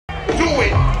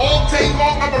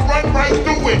guys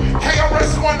doing?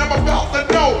 KRS-One, I'm about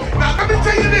to know. Now let me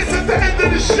tell you this at the end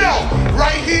of the show.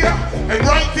 Right here, and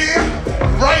right there,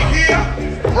 right here,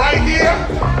 right here.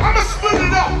 I'ma split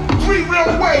it up 3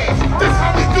 real ways. This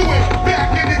how we do it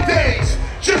back in the days.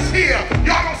 Just here,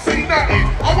 y'all don't say nothing.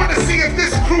 I wanna see if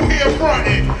this crew here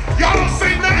frontin'. Y'all don't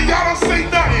say nothing, y'all don't say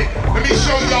nothing. Let me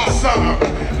show y'all something.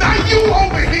 Now you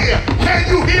over here, can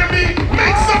you hear me?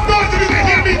 Make some noise if you can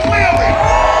hear me clearly.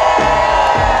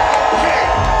 Okay,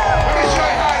 let me show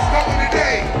you how it's going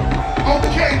today.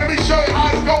 Okay, let me show you how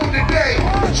it's going today.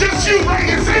 Just you right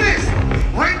here, say this.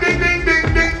 Ring ding ding ding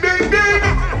ding ding ding.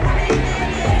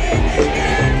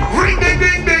 Ring ding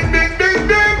ding ding ding ding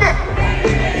ding.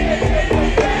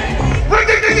 Ring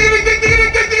ding ding ding ding ding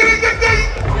ding ding ding ding.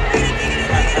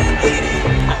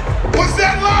 What's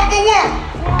that live or what?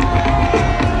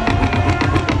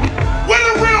 Where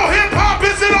the real hip hop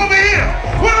is it over here?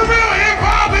 Where the real hip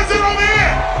hop is it over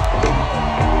here?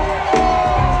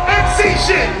 MC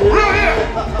shit, real here.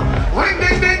 Ring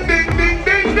ding ding ding ding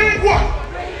ding ding what?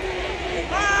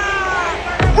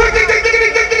 Ring ding ding ding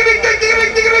ding ding ding ding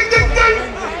ding ding ding ding.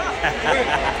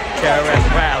 KRS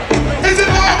Rally. Is it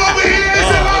live over here? Is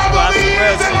it live over here?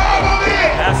 Is it live over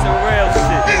here? That's some real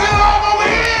shit. Is it live over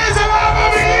here? Is it live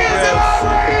over here? Is it live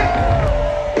over here?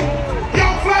 Yo,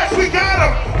 Flash, we got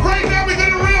him. Right now we got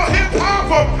a real hip hop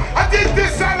him. I did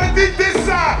this side, I did this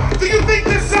side. Do you think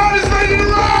this side is ready to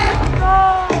ride?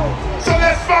 No. So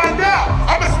let's find out.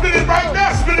 I'ma spin it right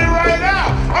now, spin it right out.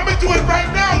 I'ma do it right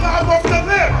now, live off the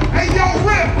lip. Hey, yo,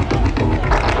 Rip.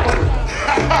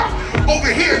 Over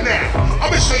here now.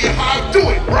 I'ma show you how I do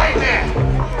it right now.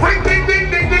 Ring ding ding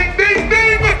ding ding ding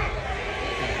ding.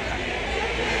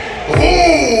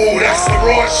 Ooh, that's some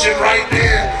raw shit right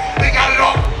there. They got it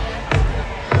all.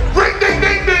 Ring ding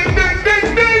ding ding ding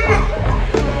ding ding.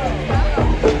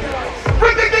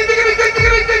 Ring ding ding ding ding ding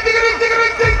ding ding ding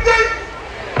ding ding ding.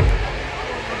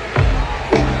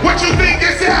 What you think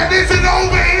is that? Is it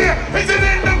over here? Is it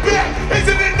in the back? Is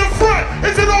it in the front?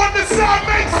 Is it on the side?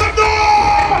 Make some noise!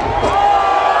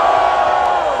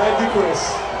 Thank you, Chris.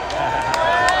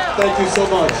 Thank you so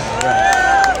much.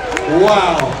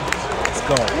 Wow. Let's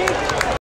go.